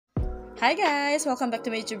Hi guys! Welcome back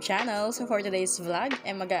to my YouTube channel. So for today's vlog,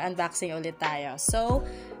 mag-unboxing ulit tayo. So,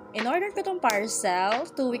 in-order ko tong parcel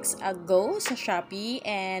 2 weeks ago sa Shopee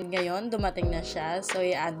and ngayon dumating na siya. So,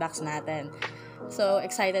 i-unbox natin. So,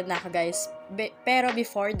 excited na ako guys. Pero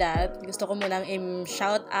before that, gusto ko munang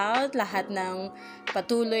i-shout out lahat ng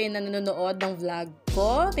patuloy na nanonood ng vlog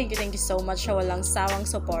ko. Thank you so much sa walang sawang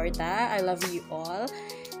suporta. I love you all.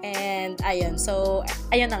 And ayun, so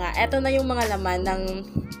ayun na nga, eto na yung mga laman ng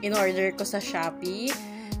in-order ko sa Shopee.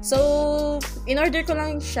 So, in-order ko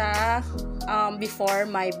lang siya before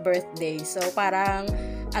my birthday. So, parang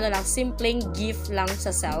ano lang, simpleng gift lang sa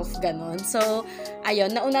self, ganun. So,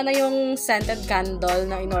 ayun, nauna na yung scented candle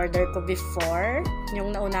na in-order ko before,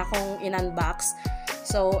 yung nauna kong in-unbox.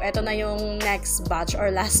 So, eto na yung next batch or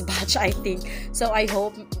last batch, I think. So, I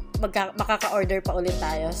hope makaka-order pa ulit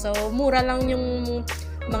tayo. So, mura lang yung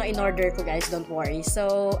mga in-order ko guys, don't worry.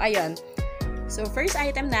 So, ayun. So, first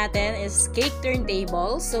item natin is cake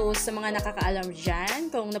turntable. So, sa mga nakakaalam dyan,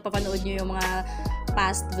 kung napapanood nyo yung mga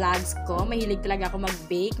past vlogs ko, mahilig talaga ako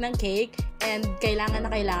mag-bake ng cake and kailangan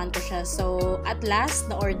ko siya. So, at last,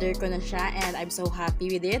 na-order ko na siya and I'm so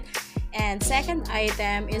happy with it. And second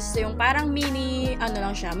item is yung parang mini, ano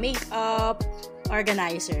lang siya, makeup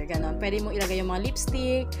organizer, ganon. Pwede mo ilagay yung mga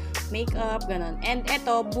lipstick, makeup, ganon. And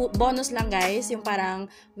eto, bonus lang guys, yung parang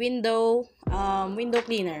window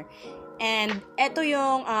cleaner. And eto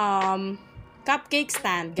yung cupcake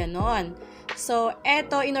stand, ganon. So,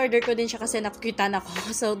 eto, in-order ko din siya kasi nakukitan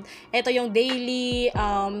ako. So, eto yung daily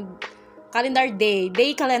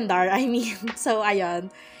day calendar, I mean. So,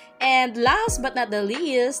 ayun. And last but not the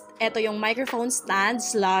least, eto yung microphone stand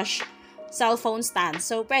 / cellphone stand.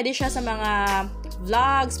 So, pwede siya sa mga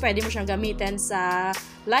vlogs, pwede mo siyang gamitin sa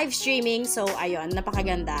live streaming. So, ayun,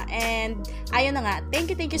 napakaganda. And, ayun na nga.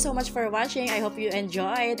 Thank you so much for watching. I hope you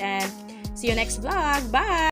enjoyed and see you next vlog. Bye!